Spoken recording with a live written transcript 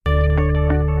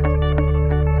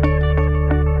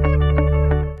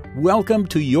Welcome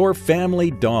to Your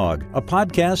Family Dog, a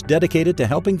podcast dedicated to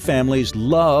helping families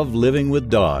love living with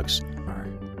dogs.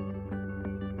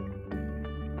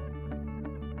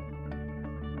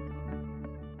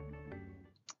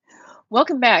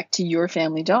 Welcome back to Your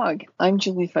Family Dog. I'm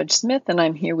Julie Fudge Smith, and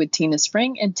I'm here with Tina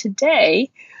Spring. And today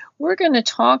we're going to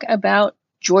talk about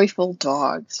joyful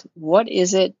dogs. What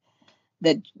is it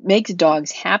that makes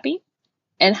dogs happy?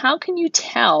 And how can you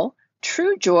tell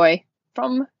true joy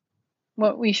from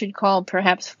what we should call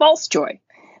perhaps false joy?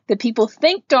 That people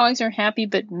think dogs are happy,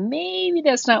 but maybe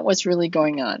that's not what's really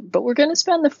going on. But we're going to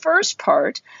spend the first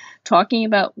part talking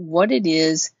about what it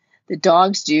is that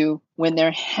dogs do when they're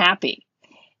happy.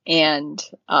 And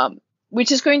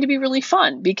which is going to be really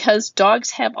fun because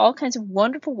dogs have all kinds of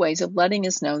wonderful ways of letting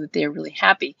us know that they're really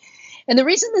happy. And the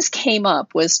reason this came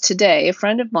up was today, a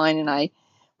friend of mine and I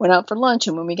went out for lunch,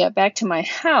 and when we got back to my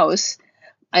house,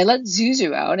 I let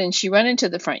Zuzu out, and she ran into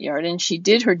the front yard, and she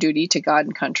did her duty to God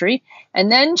and country,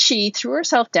 and then she threw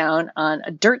herself down on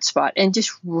a dirt spot and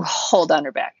just rolled on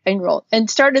her back and rolled and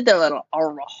started the little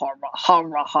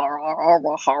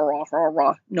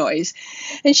noise,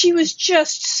 and she was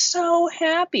just so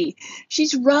happy.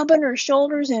 She's rubbing her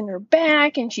shoulders and her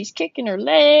back, and she's kicking her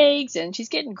legs, and she's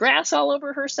getting grass all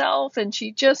over herself, and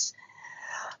she just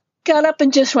got up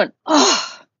and just went,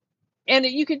 oh. And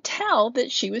you could tell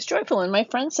that she was joyful. And my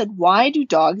friend said, why do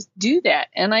dogs do that?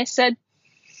 And I said,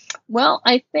 well,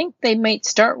 I think they might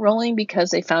start rolling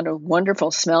because they found a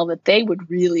wonderful smell that they would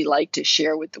really like to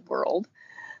share with the world.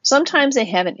 Sometimes they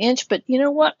have an itch, but you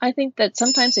know what? I think that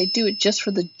sometimes they do it just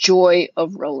for the joy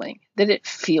of rolling, that it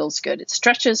feels good. It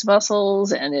stretches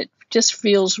muscles and it just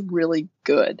feels really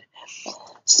good.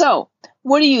 So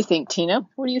what do you think, Tina?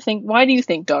 What do you think? Why do you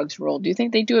think dogs roll? Do you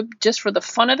think they do it just for the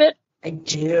fun of it? I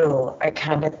do. I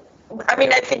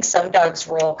think some dogs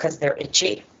roll because they're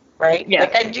itchy, right? Yeah.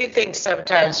 Like I do think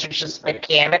sometimes there's just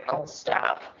mechanical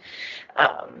stuff.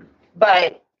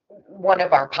 But one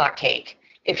of our pot cake,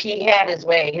 if he had his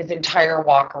way, his entire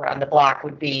walk around the block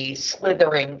would be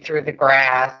slithering through the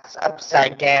grass,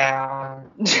 upside down,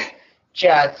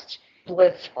 just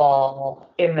blissful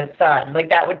in the sun. Like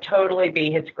that would totally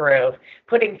be his groove.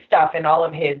 Putting stuff in all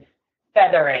of his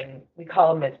feathering, we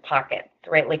call them his pockets,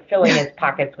 right? Like filling his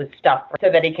pockets with stuff so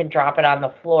that he can drop it on the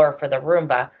floor for the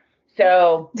Roomba.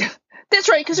 So that's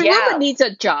right, because a Roomba needs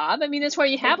a job. I mean, that's why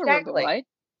you have a Roomba, right?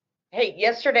 Hey,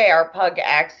 yesterday our pug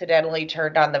accidentally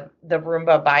turned on the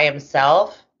Roomba by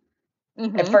himself.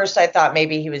 Mm-hmm. At first I thought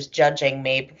maybe he was judging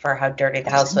me for how dirty the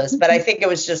house was, but I think it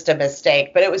was just a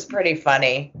mistake. But it was pretty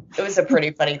funny. It was a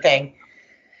pretty funny thing.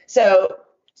 So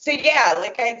yeah,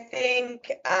 like I think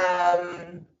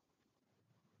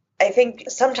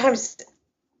sometimes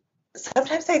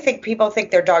I think people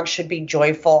think their dogs should be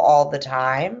joyful all the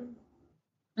time.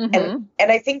 Mm-hmm.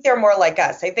 And I think they're more like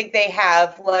us. I think they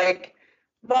have like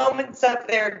moments of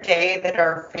their day that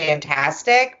are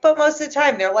fantastic, but most of the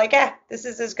time they're like, this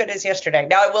is as good as yesterday.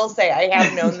 Now I will say I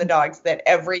have known the dogs that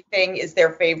everything is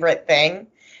their favorite thing.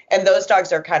 And those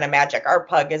dogs are kind of magic. Our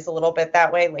pug is a little bit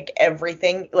that way. Like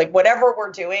everything, like whatever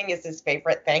we're doing is his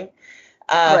favorite thing.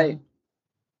 Right.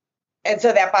 And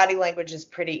so that body language is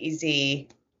pretty easy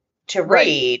to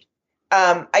read.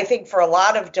 Right. I think for a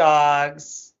lot of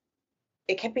dogs,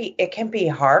 it can be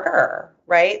harder,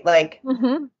 right? Like,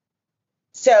 mm-hmm.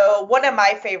 So one of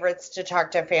my favorites to talk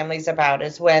to families about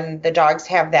is when the dogs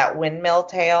have that windmill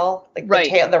tail, like the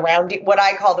tail, the roundy, what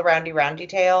I call the roundy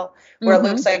tail, where mm-hmm. it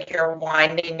looks like you're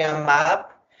winding them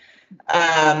up.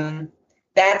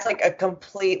 That's like a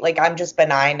complete, like I'm just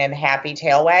benign and happy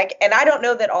tail wag. And I don't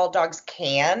know that all dogs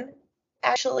can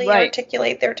actually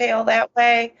articulate their tail that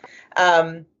way.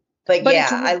 But yeah,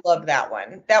 I love that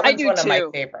one. That one's one of my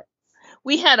favorites.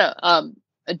 We had a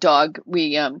dog.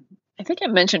 I think I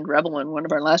mentioned Rebel in one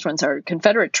of our last ones, our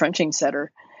Confederate trenching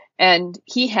setter. And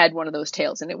he had one of those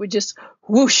tails and it would just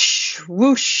whoosh,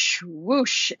 whoosh,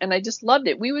 whoosh. And I just loved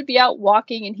it. We would be out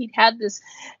walking and he'd had this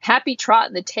happy trot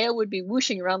and the tail would be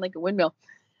whooshing around like a windmill.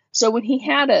 So when he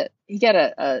got a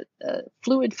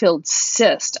fluid filled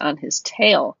cyst on his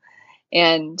tail,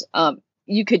 and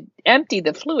you could empty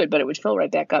the fluid, but it would fill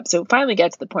right back up. So it finally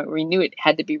got to the point where we knew it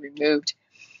had to be removed.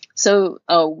 So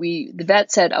the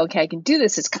vet said, okay, I can do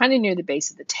this. It's kind of near the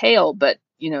base of the tail, but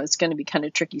it's going to be kind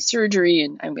of tricky surgery.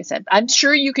 And I said, I'm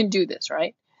sure you can do this,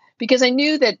 right? Because I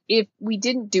knew that if we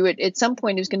didn't do it, at some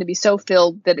point it was going to be so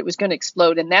filled that it was going to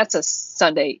explode. And that's a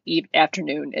Sunday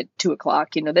afternoon at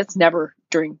 2:00. That's never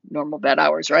during normal vet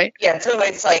hours, right? Yeah, so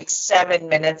it's like 7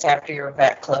 minutes after your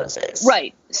vet closes.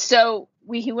 Right. So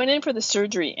he went in for the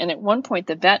surgery. And at one point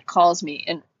the vet calls me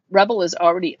and Rebel is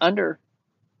already under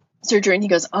surgery, and he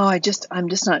goes, "Oh, I'm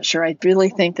just not sure. I really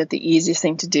think that the easiest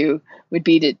thing to do would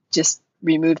be to just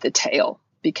remove the tail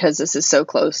because this is so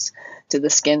close to the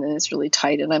skin and it's really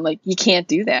tight." And I'm like, "You can't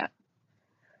do that."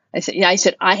 I said, "Yeah." I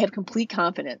said, "I have complete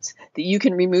confidence that you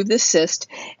can remove this cyst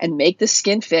and make the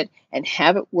skin fit and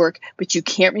have it work, but you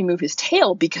can't remove his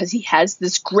tail because he has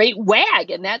this great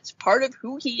wag, and that's part of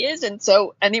who he is." And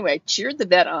so, anyway, cheered the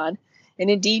vet on, and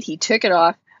indeed, he took it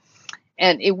off,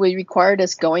 and it required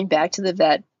us going back to the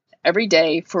vet every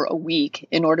day for a week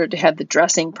in order to have the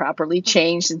dressing properly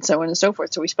changed and so on and so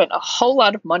forth. So we spent a whole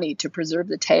lot of money to preserve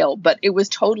the tail, but it was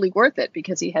totally worth it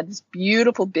because he had this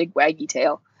beautiful big waggy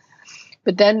tail.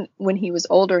 But then when he was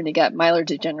older and he got myelin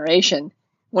degeneration,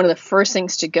 one of the first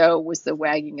things to go was the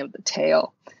wagging of the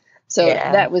tail. So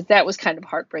that was kind of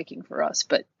heartbreaking for us.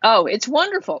 But, oh, it's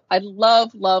wonderful. I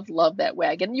love, love, love that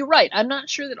wag. And you're right. I'm not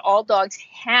sure that all dogs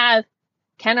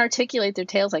can articulate their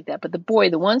tails like that. But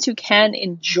the ones who can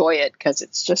enjoy it, because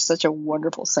it's just such a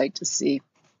wonderful sight to see.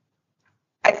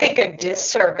 I think a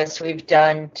disservice we've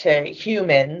done to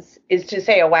humans is to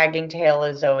say a wagging tail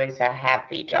is always a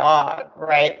happy dog,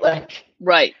 right? Like,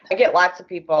 right. I get lots of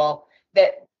people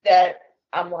that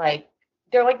I'm like,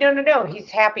 they're like, no, he's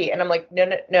happy. And I'm like,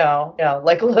 no.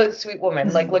 Like, look, sweet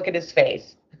woman, like, look at his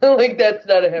face. Like, that's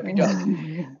not a happy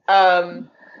dog.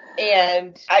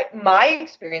 And my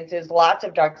experience is lots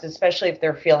of dogs, especially if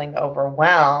they're feeling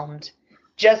overwhelmed,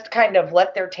 just kind of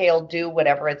let their tail do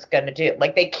whatever it's going to do.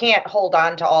 Like, they can't hold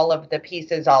on to all of the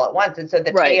pieces all at once. And so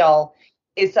the tail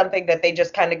is something that they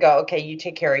just kind of go, okay, you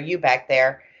take care of you back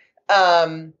there.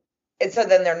 And so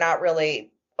then they're not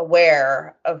really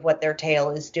aware of what their tail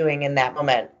is doing in that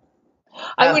moment.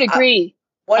 I would agree.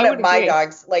 One of my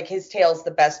dogs, like, his tail's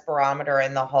the best barometer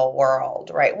in the whole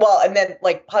world, right? Well, and then,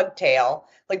 like, pug tail,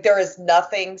 like, there is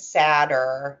nothing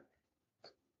sadder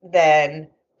than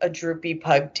a droopy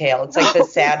pug tail. It's like the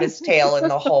saddest tail in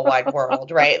the whole wide world,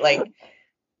 right? Like,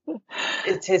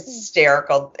 it's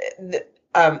hysterical.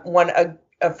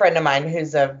 A friend of mine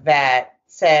who's a vet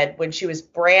said when she was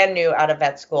brand new out of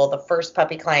vet school, the first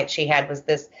puppy client she had was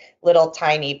this little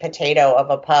tiny potato of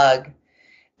a pug.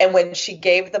 And when she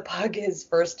gave the pug his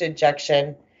first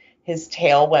injection, his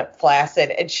tail went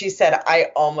flaccid. And she said, I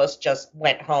almost just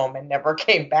went home and never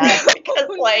came back because,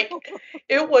 like,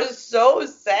 it was so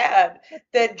sad,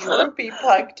 that droopy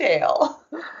pug tail.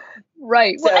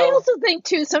 Right. So, well, I also think,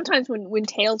 too, sometimes when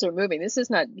tails are moving,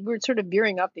 we're sort of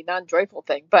veering off the non-joyful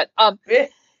thing. But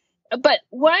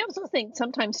what I also think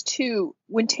sometimes, too,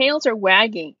 when tails are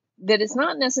wagging, that it's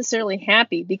not necessarily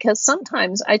happy, because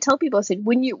sometimes I tell people, I say,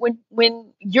 when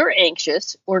you're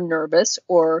anxious or nervous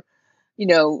or,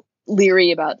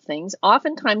 leery about things,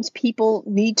 oftentimes people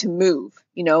need to move.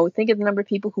 Think of the number of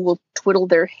people who will twiddle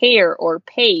their hair or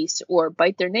pace or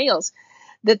bite their nails,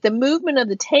 that the movement of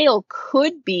the tail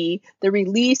could be the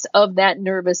release of that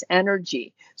nervous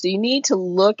energy. So you need to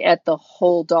look at the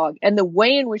whole dog and the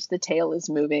way in which the tail is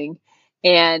moving.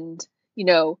 And,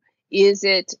 is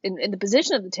it in the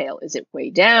position of the tail? Is it way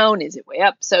down? Is it way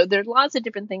up? So there's lots of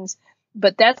different things,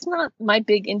 but that's not my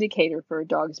big indicator for a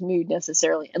dog's mood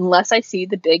necessarily, unless I see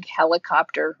the big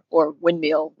helicopter or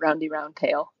windmill roundy round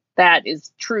tail. That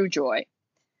is true joy.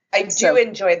 I do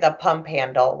enjoy the pump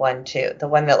handle one too. The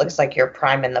one that looks like you're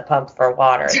priming the pump for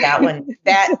water. That one,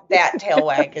 that tail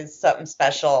wag is something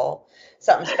special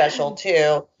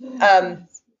too.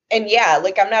 And yeah,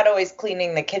 like, I'm not always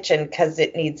cleaning the kitchen because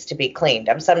it needs to be cleaned.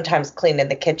 I'm sometimes cleaning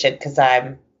the kitchen because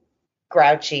I'm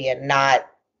grouchy and not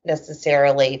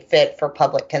necessarily fit for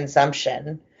public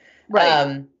consumption.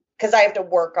 Right. Because I have to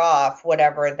work off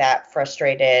whatever that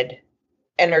frustrated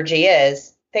energy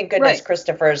is. Thank goodness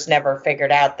Christopher's never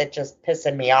figured out that just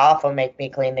pissing me off will make me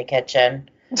clean the kitchen.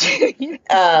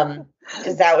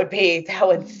 Because that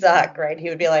would suck, right? He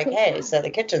would be like, hey, so the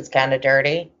kitchen's kind of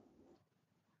dirty.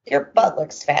 Your butt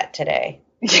looks fat today.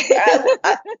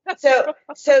 So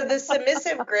the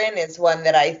submissive grin is one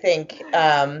that I think,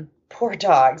 poor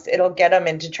dogs, it'll get them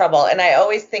into trouble. And I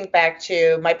always think back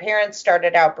to my parents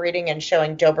started out breeding and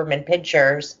showing Doberman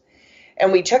pinschers.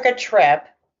 And we took a trip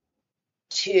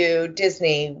to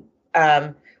Disney,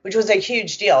 which was a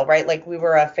huge deal, right? Like, we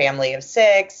were a family of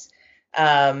 6.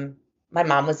 My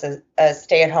mom was a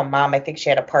stay-at-home mom. I think she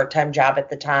had a part-time job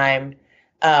at the time.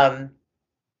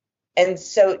 And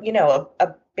so,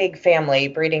 a big family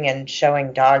breeding and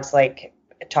showing dogs, like,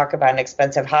 talk about an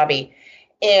expensive hobby.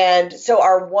 And so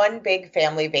our one big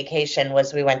family vacation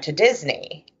was we went to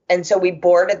Disney. And so we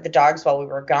boarded the dogs while we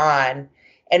were gone.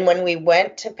 And when we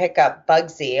went to pick up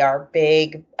Bugsy, our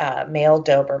big male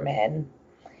Doberman,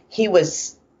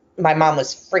 my mom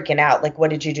was freaking out. Like, what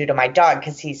did you do to my dog?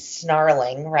 Because he's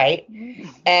snarling, right?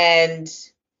 And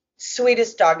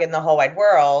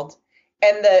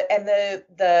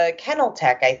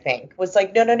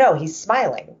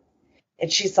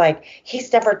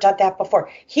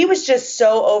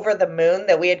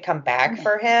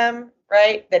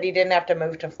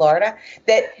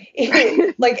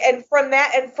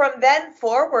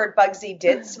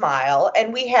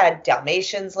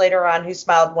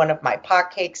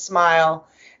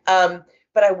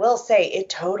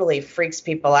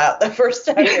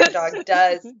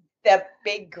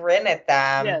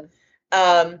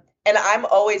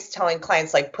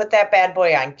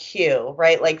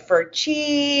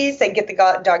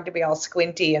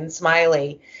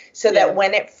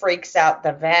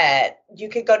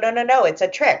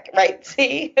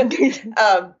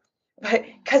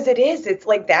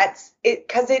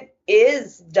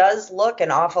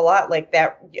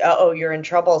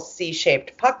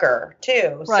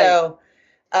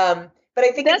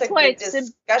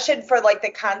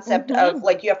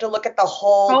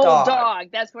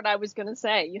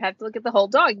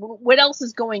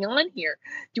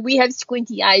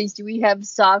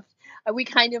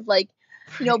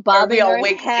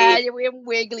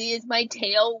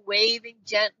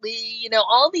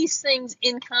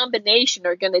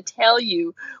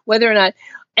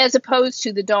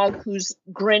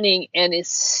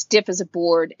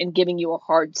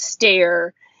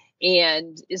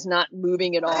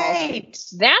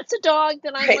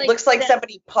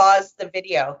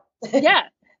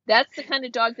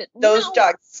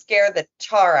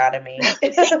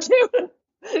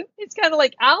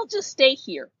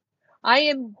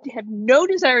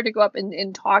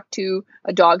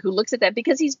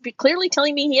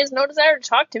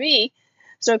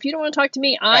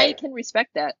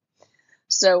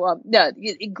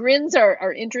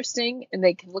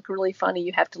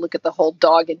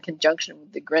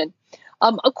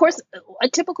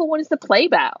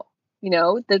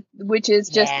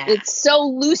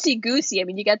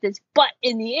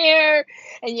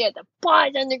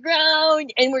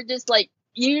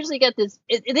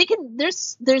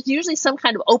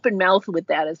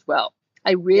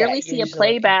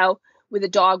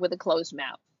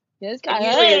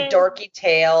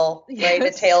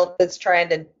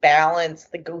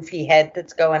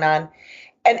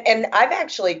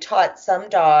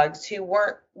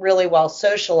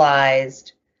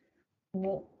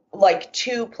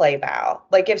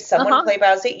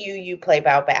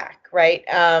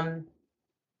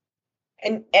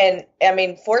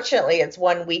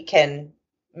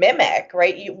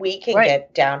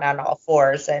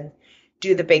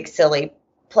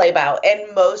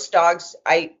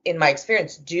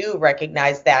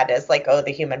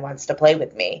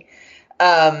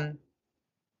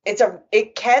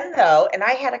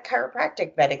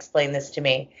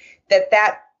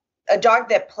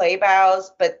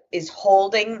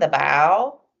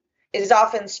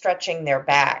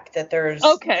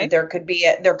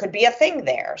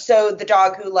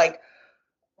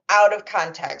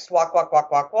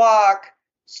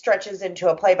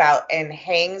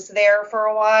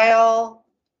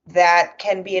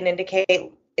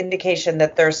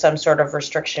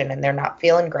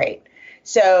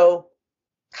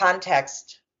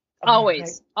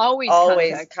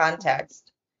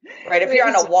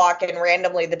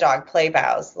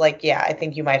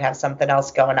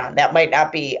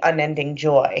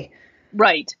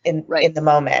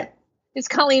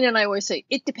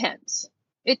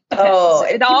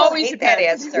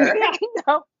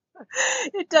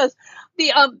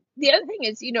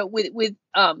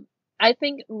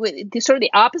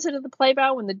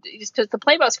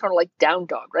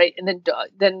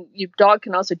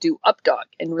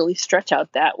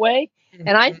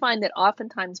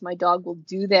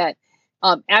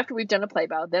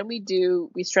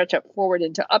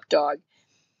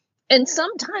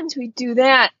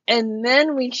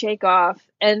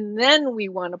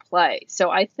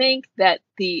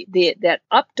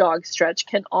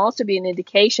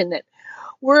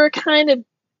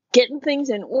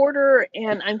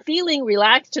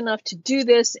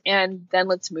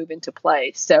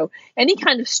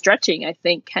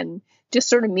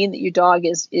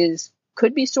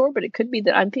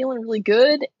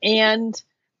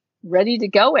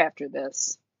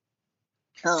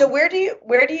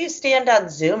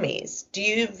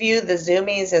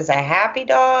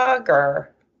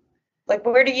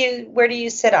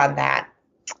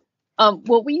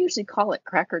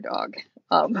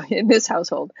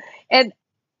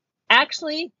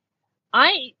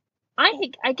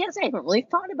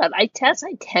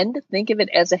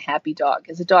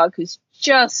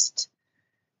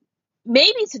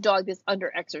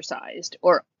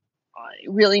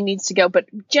really needs to go. But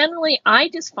generally, I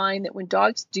just find that when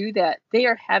dogs do that, they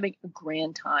are having a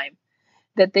grand time.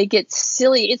 That they get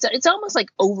silly. It's almost like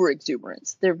over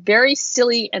exuberance. They're very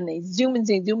silly and they zoom and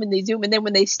they zoom and they zoom. And then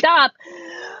when they stop,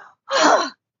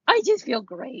 I just feel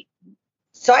great.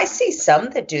 So I see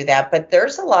some that do that, but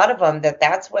there's a lot of them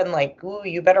that's when like, ooh,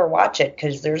 you better watch it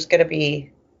because there's going to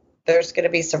be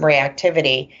some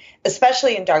reactivity,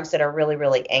 especially in dogs that are really,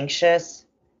 really anxious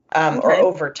or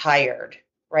overtired,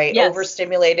 right? Yes.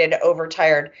 Overstimulated,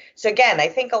 overtired. So again, I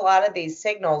think a lot of these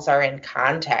signals are in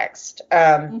context.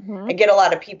 I get a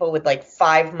lot of people with like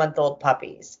 5-month-old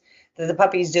puppies. The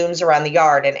puppy zooms around the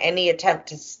yard, and any attempt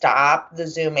to stop the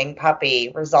zooming puppy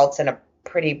results in a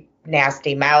pretty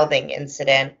nasty mouthing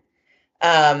incident.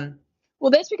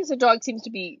 Well, that's because the dog seems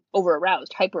to be over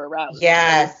aroused, hyper aroused.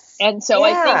 Yes. And so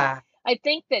I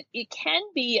think that it can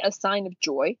be a sign of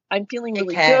joy. I'm feeling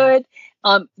really good.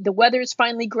 The weather's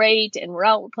finally great and we're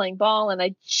out, we're playing ball, and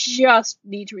I just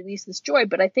need to release this joy.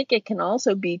 But I think it can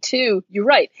also be too, you're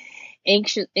right,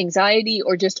 anxiety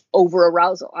or just over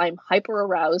arousal. I'm hyper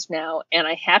aroused now and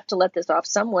I have to let this off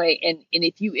some way. And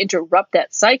if you interrupt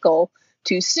that cycle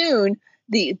too soon,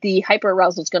 the hyper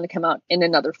arousal is going to come out in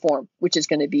another form, which is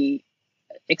going to be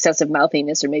excessive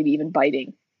mouthiness or maybe even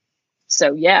biting.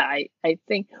 So yeah, I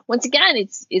think once again,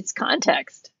 it's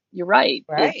context. You're right.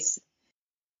 Right.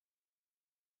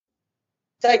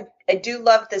 So I do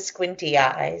love the squinty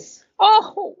eyes.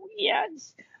 Oh,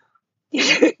 yes.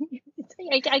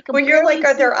 When you're like,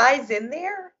 are there eyes in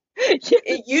there? Yes.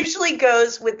 It usually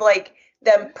goes with like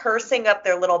them pursing up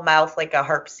their little mouth like a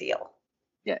harp seal.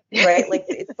 Yeah. Right? Like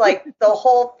it's like the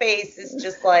whole face is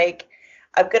just like,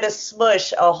 I'm going to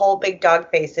smush a whole big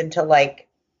dog face into like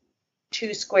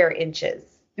 2 square inches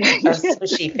of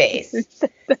smushy face.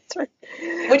 That's right.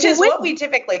 Which is what we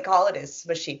typically call it, is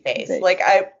smushy face. Right. Like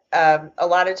a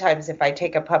lot of times if I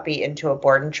take a puppy into a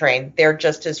board and train, they're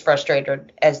just as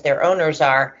frustrated as their owners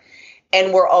are.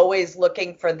 And we're always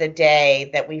looking for the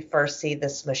day that we first see the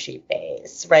smushy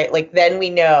face, right? Like then we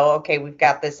know, okay, we've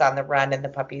got this on the run and the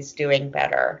puppy's doing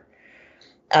better.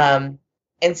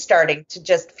 And starting to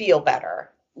just feel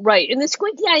better. Right. And the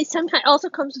squinty eye sometimes also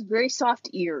comes with very soft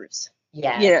ears.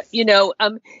 Yes. Yeah.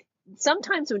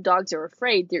 Sometimes when dogs are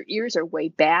afraid, their ears are way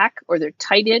back or they're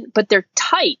tight in, but they're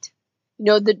tight.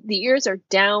 The ears are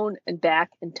down and back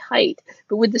and tight.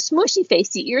 But with the smushy face,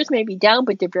 the ears may be down,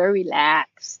 but they're very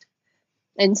relaxed.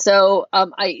 And so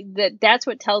that's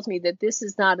what tells me that this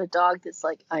is not a dog that's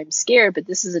like, I'm scared, but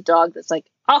this is a dog that's like,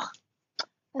 oh,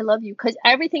 I love you. Because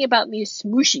everything about me is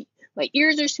smooshy. My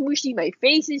ears are smooshy, my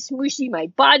face is smooshy, my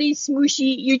body's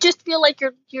smooshy. You just feel like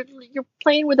you're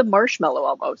playing with a marshmallow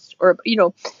almost, or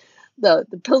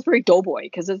the Pillsbury Doughboy,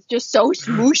 because it's just so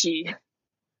smooshy.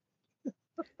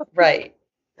 Right.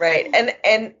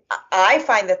 And I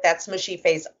find that smushy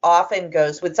face often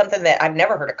goes with something that I've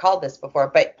never heard it called this before,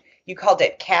 but you called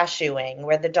it cashewing,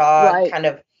 where the dog kind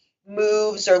of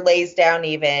moves or lays down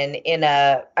even in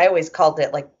I always called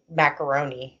it like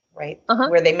macaroni, right?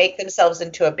 Where they make themselves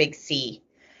into a big C.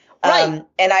 Right.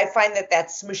 And I find that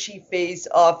smushy face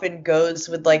often goes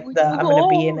with like I'm going to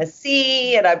be in a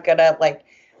C and I'm going to like,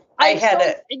 I'm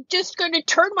just going to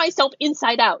turn myself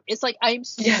inside out. It's like, I'm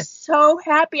so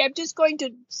happy. I'm just going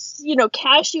to,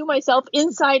 cashew myself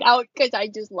inside out because I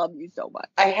just love you so much.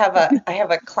 I have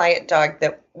a client dog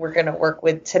that we're going to work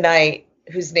with tonight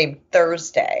who's named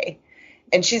Thursday.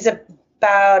 And she's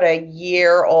about a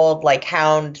year old, like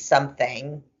hound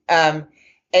something.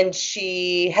 And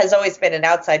she has always been an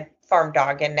outside farm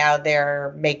dog. And now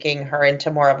they're making her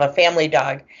into more of a family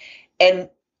dog.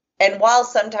 And while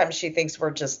sometimes she thinks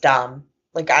we're just dumb,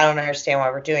 like, I don't understand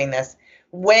why we're doing this,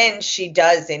 when she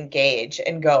does engage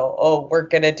and go, oh, we're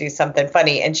going to do something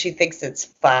funny, and she thinks it's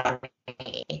funny,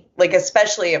 like,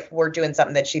 especially if we're doing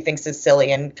something that she thinks is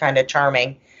silly and kind of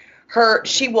charming,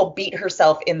 she will beat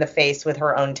herself in the face with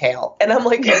her own tail. And I'm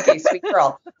like, okay, sweet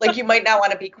girl, like, you might not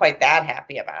want to be quite that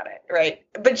happy about it, right?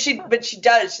 But she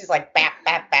does. She's like, bap,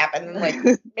 bap, bap, and then,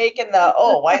 like, making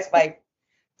why is my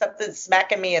something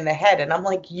smacking me in the head, and I'm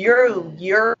like,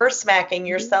 you're smacking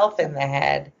yourself in the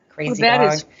head, crazy dog.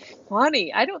 That is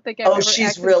funny. I don't think I've ever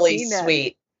she's really seen that.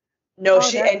 Sweet. No,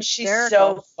 she's hysterical.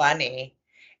 So funny,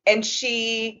 and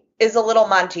she is a little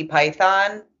Monty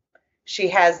Python. She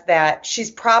has that.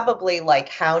 She's probably like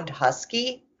hound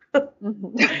husky,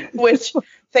 which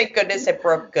thank goodness it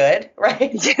broke good,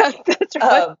 right? Yeah, that's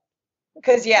right.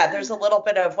 Because there's a little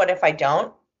bit of what if I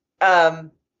don't, and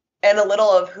a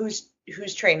little of who's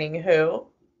training who.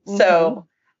 So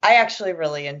I actually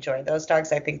really enjoy those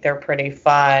dogs. I think they're pretty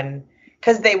fun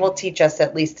because they will teach us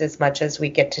at least as much as we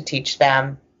get to teach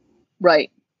them.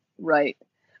 Right.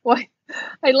 Well,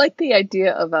 I like the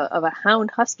idea of a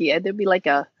hound husky. There'd be like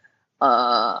a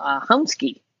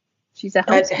houndsky. She's a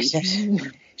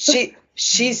houndsky.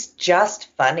 She's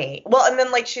just funny. Well, and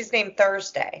then like she's named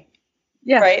Thursday.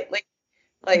 Yeah. Right?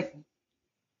 Like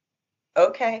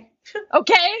okay.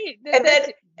 Okay.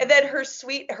 And then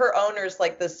her owner's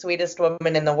like the sweetest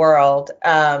woman in the world.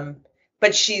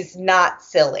 But she's not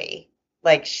silly.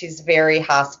 Like she's very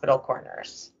hospital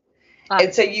corners.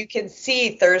 And so you can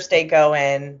see Thursday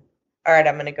going, all right,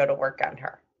 I'm going to go to work on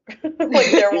her.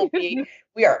 Like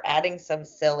we are adding some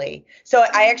silly. So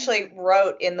I actually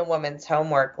wrote in the woman's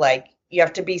homework, like, you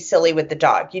have to be silly with the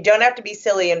dog. You don't have to be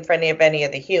silly in front of any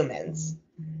of the humans,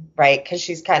 right? Because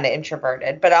she's kind of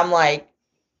introverted. But I'm like,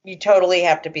 you totally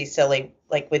have to be silly,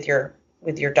 like with your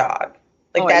dog.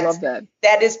 Like I love that.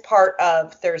 That is part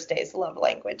of Thursday's love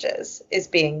languages, is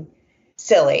being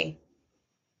silly.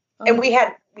 And we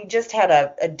just had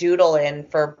a doodle in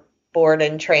for board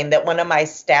and train that one of my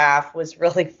staff was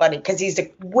really funny because he's a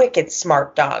wicked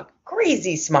smart dog,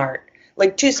 crazy smart,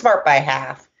 like too smart by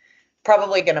half,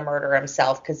 probably going to murder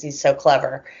himself because he's so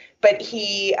clever. But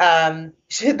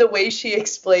the way she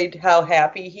explained how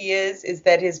happy he is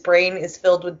that his brain is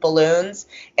filled with balloons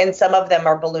and some of them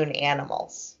are balloon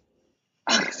animals.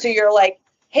 So you're like,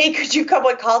 hey, could you come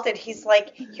with Carlton? He's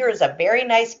like, here's a very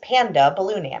nice panda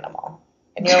balloon animal.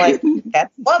 And you're like,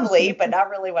 that's lovely, but not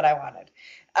really what I wanted.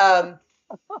 But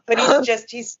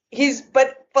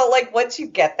but like once you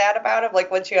get that about him,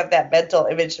 like once you have that mental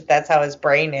image, if that's how his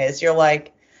brain is, you're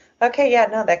like, okay, yeah,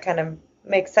 no, that kind of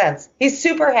makes sense. He's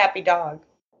super happy dog.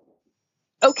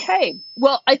 Okay.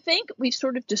 Well, I think we've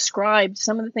sort of described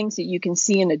some of the things that you can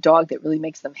see in a dog that really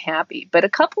makes them happy. But a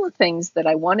couple of things that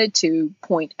I wanted to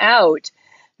point out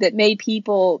that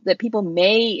people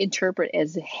may interpret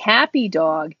as a happy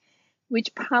dog,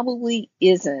 which probably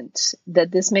isn't,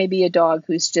 that this may be a dog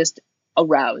who's just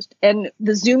aroused. And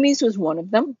the Zoomies was one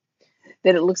of them,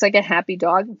 that it looks like a happy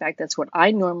dog. In fact, that's what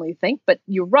I normally think, but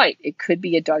you're right. It could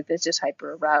be a dog that's just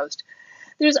hyper aroused.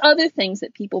 There's other things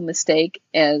that people mistake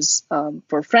as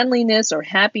for friendliness or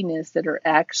happiness that are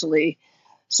actually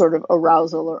sort of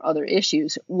arousal or other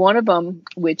issues. One of them,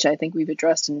 which I think we've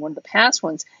addressed in one of the past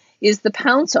ones, is the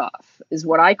pounce off, is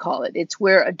what I call it. It's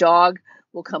where a dog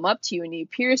will come up to you and he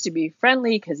appears to be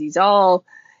friendly because he's all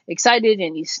excited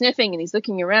and he's sniffing and he's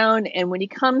looking around. And when he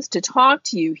comes to talk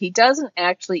to you, he doesn't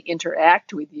actually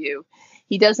interact with you.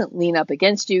 He doesn't lean up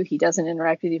against you. He doesn't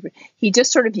interact with you. He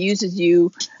just sort of uses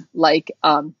you like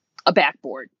a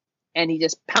backboard, and he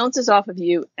just pounces off of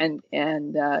you and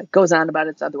goes on about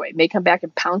its other way. May come back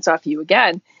and pounce off you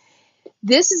again.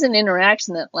 This is an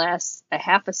interaction that lasts a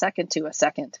half a second to a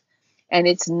second, and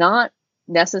it's not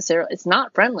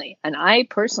friendly. And I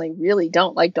personally really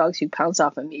don't like dogs who pounce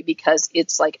off of me because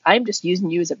it's like I'm just using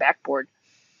you as a backboard.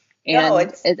 And I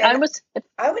would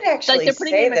actually like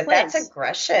say that that's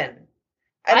aggression.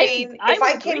 I mean, if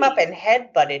I came up and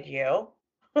head-butted you,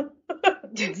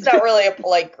 it's not really a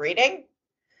polite greeting.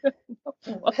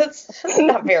 It's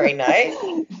not very nice.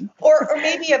 Or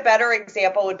maybe a better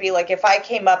example would be like if I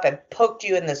came up and poked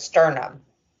you in the sternum.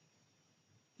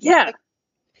 Yeah.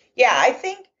 Yeah, I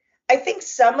think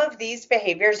some of these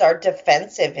behaviors are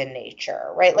defensive in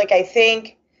nature, right? Like I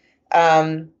think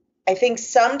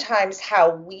sometimes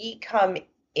how we come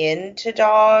into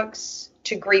dogs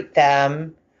to greet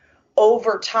them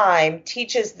over time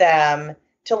teaches them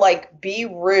to like be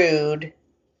rude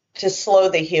to slow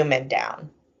the human down.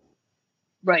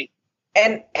 Right.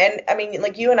 And I mean,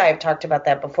 like you and I have talked about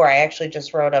that before. I actually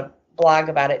just wrote a blog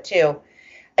about it too.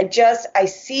 I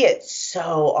see it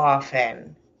so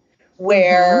often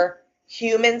where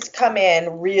humans come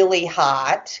in really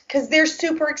hot because they're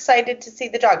super excited to see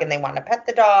the dog and they want to pet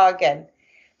the dog. And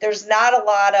there's not a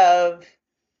lot of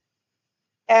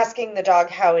asking the dog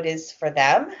how it is for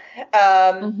them.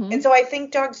 And so I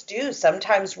think dogs do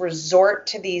sometimes resort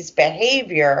to these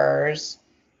behaviors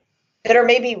that are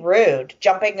maybe rude,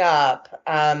 jumping up,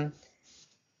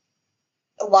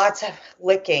 lots of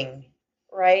licking,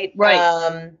 right?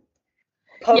 Right.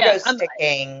 Pogo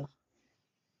sticking,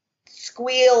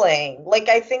 squealing. Like,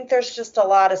 I think there's just a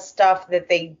lot of stuff that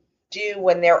they do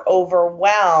when they're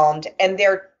overwhelmed and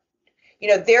they're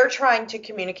trying to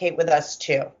communicate with us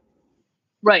too.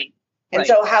 Right. And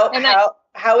so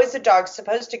how is a dog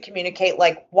supposed to communicate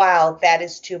like, wow, that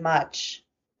is too much?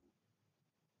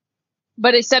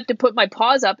 But except to put my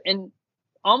paws up and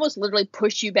almost literally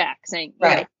push you back, saying,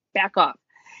 right, back off.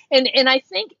 And I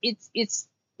think it's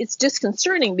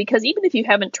disconcerting because even if you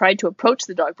haven't tried to approach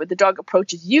the dog, but the dog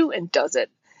approaches you and does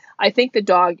it, I think the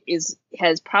dog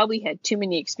has probably had too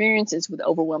many experiences with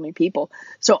overwhelming people.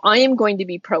 So I am going to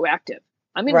be proactive.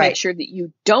 I'm going to make sure that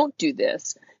you don't do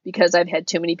this because I've had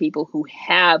too many people who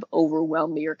have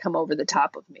overwhelmed me or come over the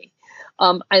top of me.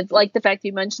 I like the fact that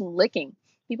you mentioned licking.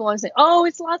 People always say, oh,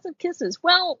 it's lots of kisses.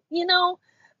 Well,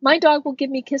 my dog will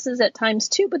give me kisses at times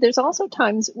too, but there's also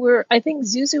times where I think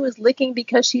Zuzu is licking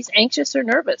because she's anxious or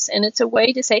nervous. And it's a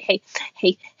way to say,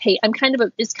 hey,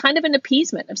 it's kind of an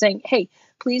appeasement of saying, hey,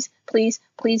 please, please,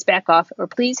 please back off, or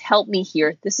please help me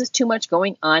here. This is too much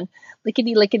going on.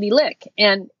 Lickety, lickety, lick.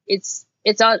 And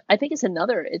I think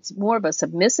it's more of a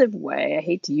submissive way. I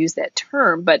hate to use that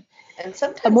term, but and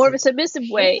sometimes a more of a submissive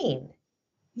pain. way.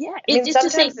 Yeah, it's just to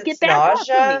say, get back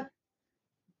nausea. Off of me.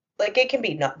 Like it can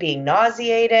be not being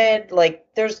nauseated. Like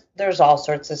there's all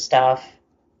sorts of stuff.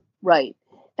 Right.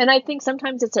 And I think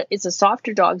sometimes it's a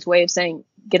softer dog's way of saying,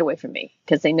 get away from me,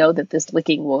 because they know that this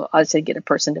licking will also get a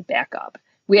person to back up.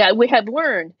 We have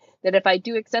learned that if I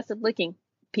do excessive licking,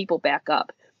 people back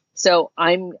up. So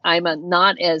I'm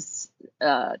not as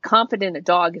confident a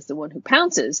dog as the one who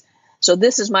pounces. So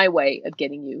this is my way of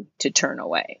getting you to turn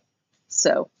away.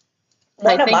 So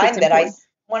one of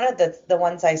the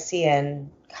ones I see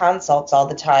in consults all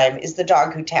the time is the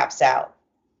dog who taps out,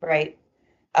 right?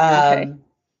 Okay.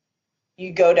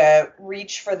 You go to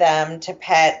reach for them to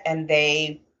pet and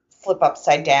they flip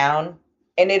upside down.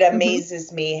 And it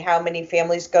amazes me how many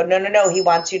families go, no, he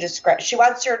wants you to scratch. She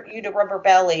wants you to rub her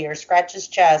belly or scratch his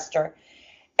chest.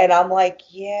 And I'm like,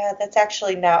 yeah, that's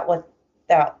actually not what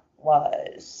that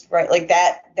was, right? Like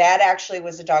that actually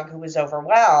was a dog who was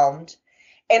overwhelmed.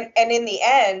 And in the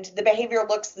end, the behavior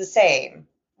looks the same,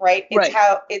 right?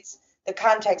 It's the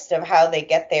context of how they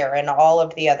get there and all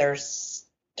of the other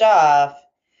stuff.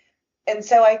 And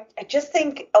so I just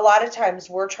think a lot of times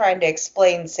we're trying to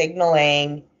explain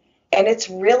signaling, and it's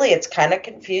kind of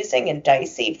confusing and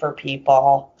dicey for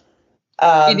people.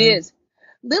 It is.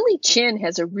 Lily Chin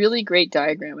has a really great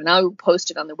diagram, and I'll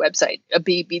post it on the website.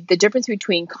 The difference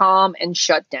between calm and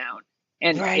shutdown.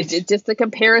 And it's just the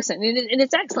comparison. And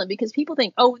it's excellent because people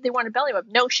think, oh, they want a belly rub.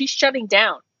 No, she's shutting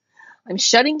down. I'm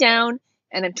shutting down,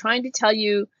 and I'm trying to tell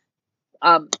you,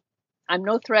 I'm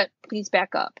no threat. Please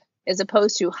back up. As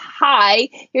opposed to, hi,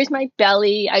 here's my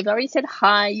belly. I've already said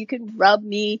hi. You can rub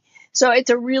me. So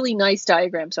it's a really nice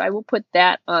diagram. So I will put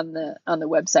that on the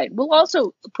website. We'll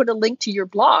also put a link to your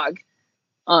blog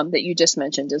that you just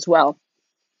mentioned as well.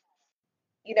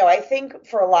 I think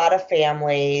for a lot of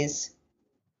families,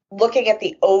 looking at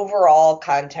the overall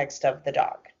context of the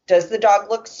dog, does the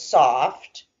dog look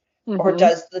soft or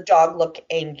does the dog look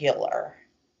angular,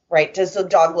 right? Does the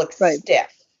dog look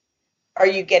stiff? Are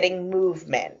you getting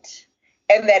movement?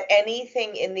 And that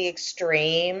anything in the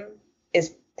extreme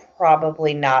is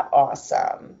probably not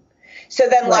awesome. So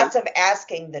then lots of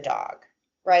asking the dog,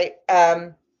 right?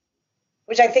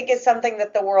 Which I think is something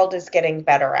that the world is getting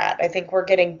better at. I think we're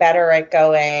getting better at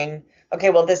going, okay,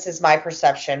 well, this is my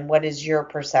perception. What is your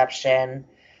perception?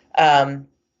 And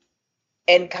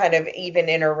kind of even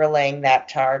interrelaying that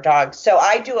to our dogs. So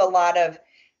I do a lot of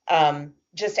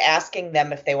just asking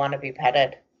them if they want to be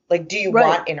petted. Like, do you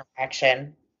want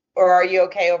interaction, or are you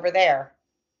okay over there?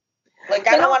 Like,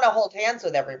 I don't want to hold hands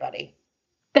with everybody.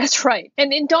 That's right.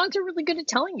 And dogs are really good at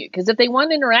telling you, because if they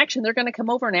want interaction, they're going to come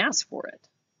over and ask for it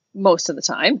most of the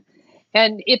time.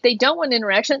 And if they don't want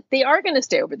interaction, they are going to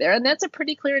stay over there. And that's a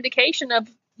pretty clear indication of,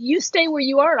 you stay where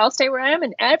you are and I'll stay where I am,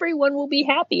 and everyone will be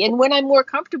happy. And when I'm more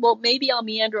comfortable, maybe I'll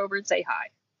meander over and say hi.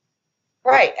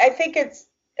 Right. I think it's,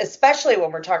 especially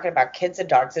when we're talking about kids and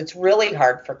dogs, it's really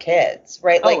hard for kids,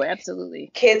 right? Like,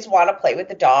 absolutely. Kids want to play with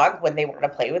the dog when they want to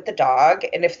play with the dog.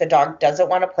 And if the dog doesn't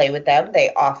want to play with them,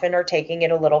 they often are taking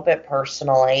it a little bit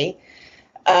personally.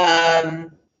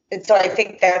 And so I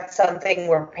think that's something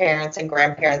where parents and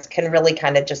grandparents can really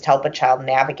kind of just help a child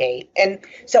navigate. And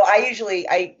so I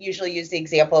usually use the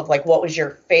example of, like, what was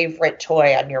your favorite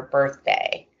toy on your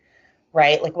birthday,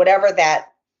 right? Like, whatever that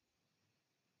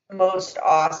most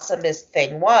awesomest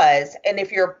thing was. And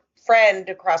if your friend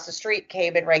across the street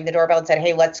came and rang the doorbell and said,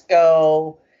 hey, let's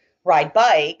go ride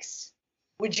bikes,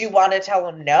 would you want to tell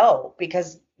them no?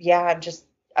 Because, yeah,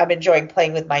 I'm enjoying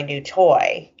playing with my new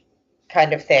toy,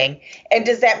 kind of thing. And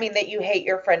does that mean that you hate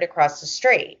your friend across the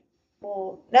street?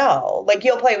 Well, no. Like,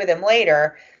 you'll play with him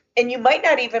later, and you might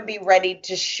not even be ready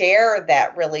to share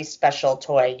that really special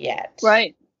toy yet.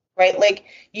 Right. Like,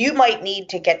 you might need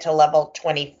to get to level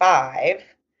 25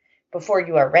 before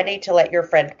you are ready to let your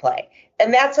friend play.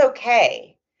 And that's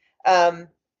okay. I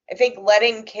think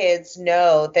letting kids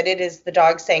know that it is the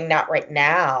dog saying not right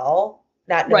now,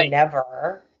 not no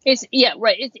never. It's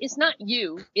not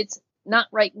you. It's not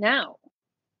right now.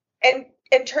 And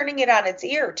turning it on its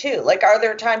ear too. Like, are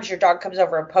there times your dog comes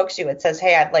over and pokes you and says,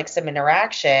 hey, I'd like some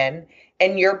interaction,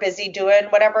 and you're busy doing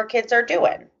whatever kids are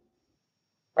doing?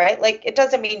 right? Like, it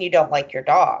doesn't mean you don't like your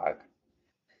dog.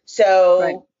 So,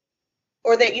 right.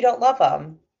 Or that you don't love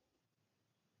them.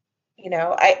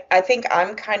 I think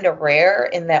I'm kind of rare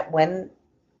in that when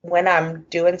I'm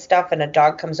doing stuff and a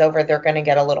dog comes over, they're going to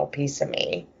get a little piece of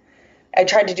me. I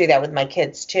tried to do that with my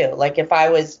kids too. Like if I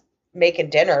was making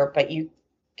dinner, but you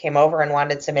came over and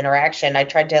wanted some interaction, I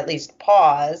tried to at least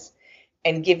pause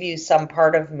and give you some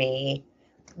part of me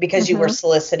because you were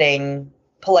soliciting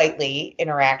politely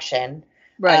interaction.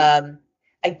 Right.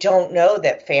 I don't know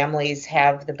that families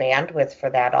have the bandwidth for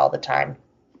that all the time.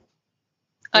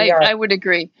 I would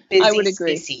agree. I would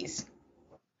agree. Species.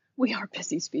 We are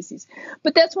busy species.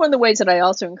 But that's one of the ways that I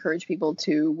also encourage people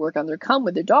to work on their come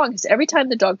with their dog is every time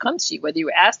the dog comes to you, whether you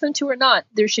ask them to or not,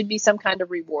 there should be some kind of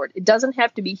reward. It doesn't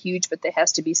have to be huge, but there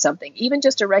has to be something. Even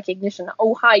just a recognition,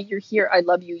 oh, hi, you're here. I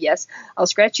love you. Yes, I'll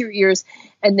scratch your ears.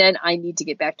 And then I need to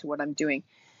get back to what I'm doing.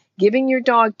 Giving your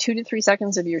dog 2 to 3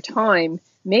 seconds of your time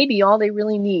may be all they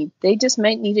really need. They just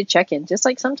might need a check-in. Just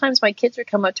like sometimes my kids would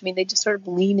come up to me and they just sort of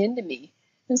lean into me.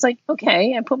 It's like,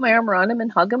 okay, I put my arm around them and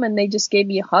hug them, and they just gave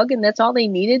me a hug, and that's all they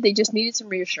needed. They just needed some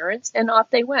reassurance, and off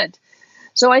they went.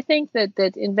 So I think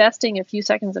that investing a few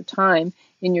seconds of time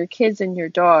in your kids and your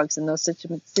dogs in those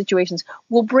situations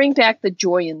will bring back the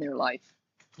joy in their life.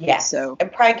 Yes, and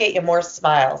probably get you more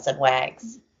smiles and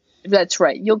wags. That's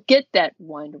right. You'll get that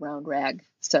wind around rag.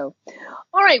 So,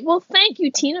 all right. Well, thank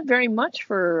you, Tina, very much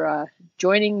for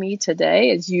joining me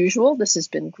today. As usual, this has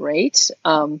been great.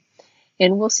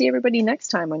 And we'll see everybody next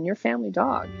time on Your Family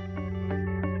Dog.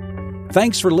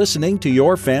 Thanks for listening to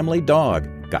Your Family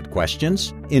Dog. Got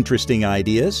questions? Interesting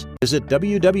ideas? Visit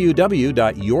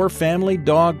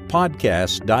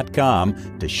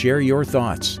www.yourfamilydogpodcast.com to share your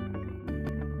thoughts.